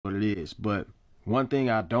it is. But one thing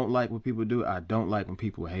I don't like when people do, I don't like when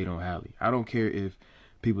people hate on Halle. I don't care if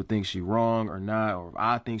people think she wrong or not, or if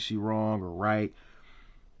I think she wrong or right.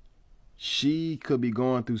 She could be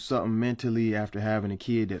going through something mentally after having a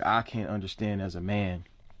kid that I can't understand as a man.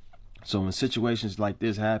 So when situations like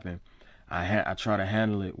this happen, I try to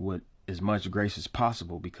handle it with as much grace as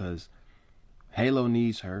possible, because Halo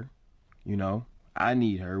needs her, you know, I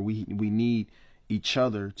need her. We need each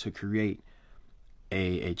other to create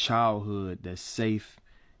a childhood that's safe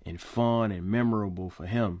and fun and memorable for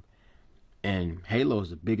him. And Halo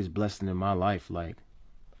is the biggest blessing in my life. Like,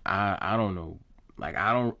 I don't know, like,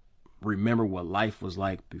 I don't remember what life was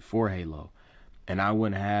like before Halo, and I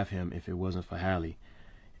wouldn't have him if it wasn't for Halle.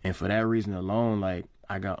 And for that reason alone, like,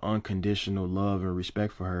 I got unconditional love and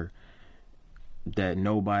respect for her that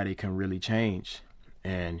nobody can really change.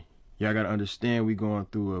 And y'all gotta understand, we going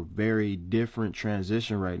through a very different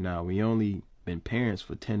transition right now. We only been parents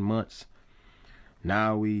for 10 months.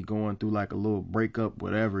 Now we going through like a little breakup,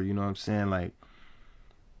 whatever, you know what I'm saying? Like,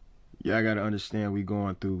 y'all gotta understand, we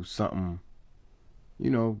going through something, you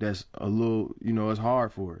know, that's a little, you know, it's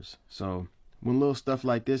hard for us. So when little stuff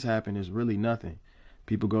like this happen, it's really nothing.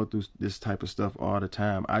 People go through this type of stuff all the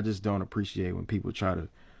time. I just don't appreciate when people try to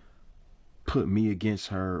put me against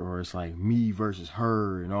her, or it's like me versus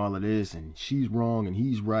her and all of this, and she's wrong and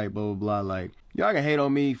he's right, blah, blah, blah. Like, y'all can hate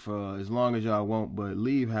on me for as long as y'all want, but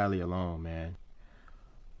leave Halle alone, man.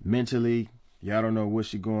 Mentally, y'all don't know what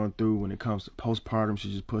she's going through when it comes to postpartum.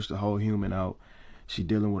 She just pushed the whole human out. She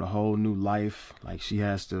dealing with a whole new life. Like, she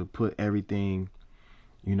has to put everything,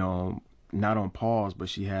 you know, not on pause, but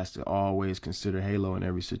she has to always consider Halo in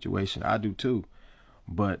every situation. I do too.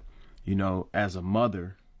 But, you know, as a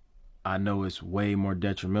mother, I know it's way more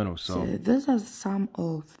detrimental. So those are some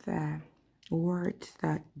of the words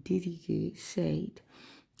that Ddg said.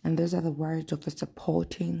 And those are the words of a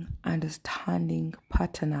supporting, understanding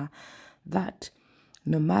partner, that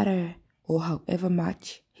no matter or however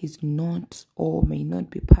much he's not or may not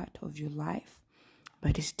be part of your life,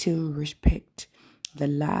 but he still respect the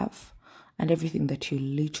love and everything that you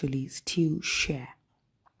literally still share.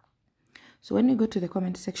 So when you go to the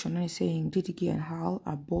comment section and it's saying Ddg and Halle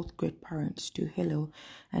are both great parents to Halo,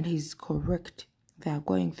 and he's correct, they are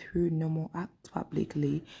going through normal acts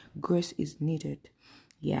publicly, grace is needed.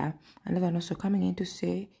 Yeah, and then also coming in to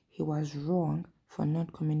say he was wrong for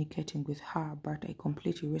not communicating with her, but I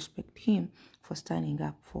completely respect him for standing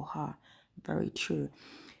up for her. Very true.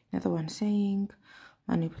 Another one saying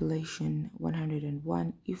manipulation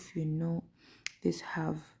 101. If you know this,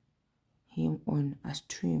 have him on a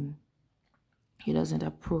stream. He doesn't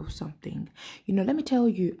approve something. You know, let me tell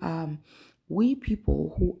you, we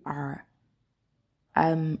people who are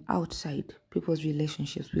outside people's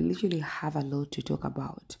relationships, we literally have a lot to talk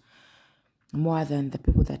about, more than the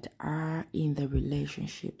people that are in the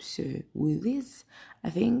relationship. So with this, I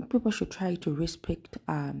think people should try to respect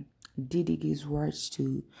Ddg's words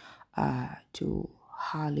to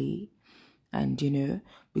Halle, and you know,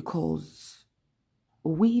 because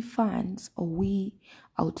we fans or we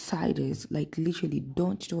outsiders like literally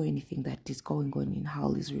don't know anything that is going on in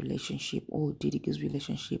Halle's relationship or Ddg's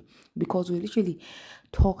relationship, because we literally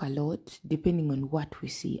talk a lot depending on what we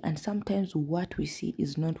see, and sometimes what we see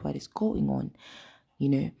is not what is going on, you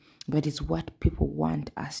know, but it's what people want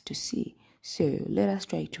us to see. So let us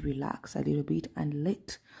try to relax a little bit and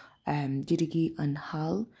let Ddg and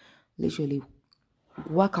Halle literally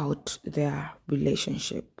work out their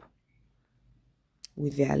relationship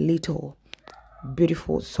with their little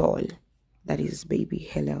beautiful soul that is baby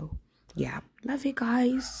Hello. Yeah, love you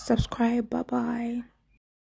guys. Subscribe. Bye bye.